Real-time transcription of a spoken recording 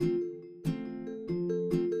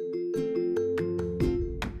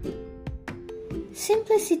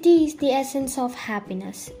Simplicity is the essence of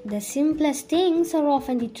happiness. The simplest things are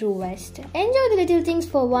often the truest. Enjoy the little things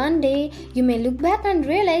for one day. You may look back and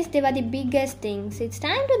realize they were the biggest things. It's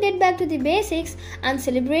time to get back to the basics and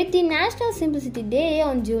celebrate the National Simplicity Day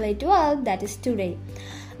on July 12th, that is today.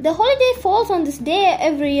 The holiday falls on this day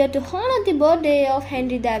every year to honor the birthday of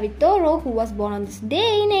Henry David Thoreau, who was born on this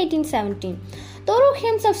day in 1817. Thoreau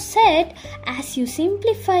himself said, "As you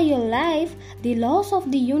simplify your life, the laws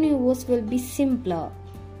of the universe will be simpler."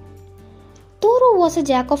 Thoreau was a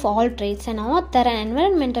jack of all trades, an author, an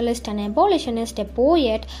environmentalist, an abolitionist, a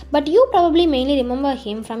poet, but you probably mainly remember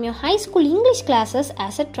him from your high school English classes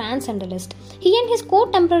as a transcendentalist. He and his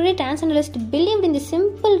contemporary transcendentalists believed in the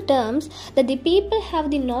simple terms that the people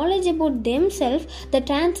have the knowledge about themselves that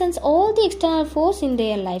transcends all the external force in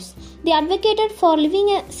their lives. They advocated for living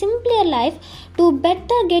a simpler life to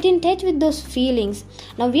better get in touch with those feelings.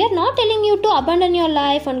 Now, we are not telling you to abandon your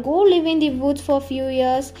life and go live in the woods for a few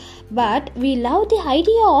years, but we love the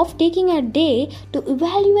idea of taking a day to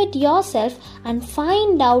evaluate yourself and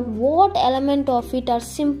find out what element of it are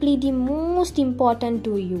simply the most important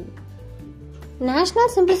to you. National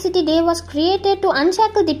Simplicity Day was created to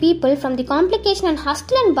unshackle the people from the complication and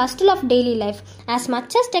hustle and bustle of daily life. As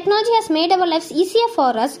much as technology has made our lives easier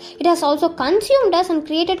for us, it has also consumed us and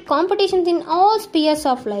created competitions in all spheres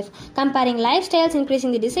of life, comparing lifestyles,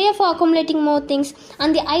 increasing the desire for accumulating more things,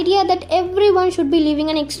 and the idea that everyone should be living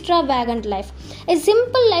an extravagant life. A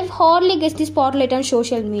simple life hardly gets the spotlight on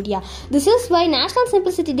social media. This is why National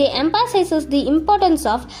Simplicity Day emphasizes the importance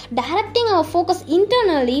of directing our focus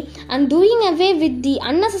internally and doing away with the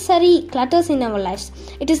unnecessary clutters in our lives.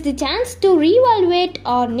 It is the chance to reevaluate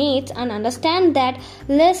our needs and understand that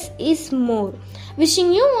less is more.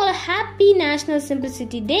 Wishing you all a happy National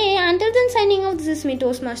Simplicity Day. Until then, signing off, this is me,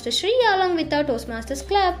 Toastmaster Shri, along with our Toastmasters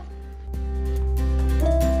Club.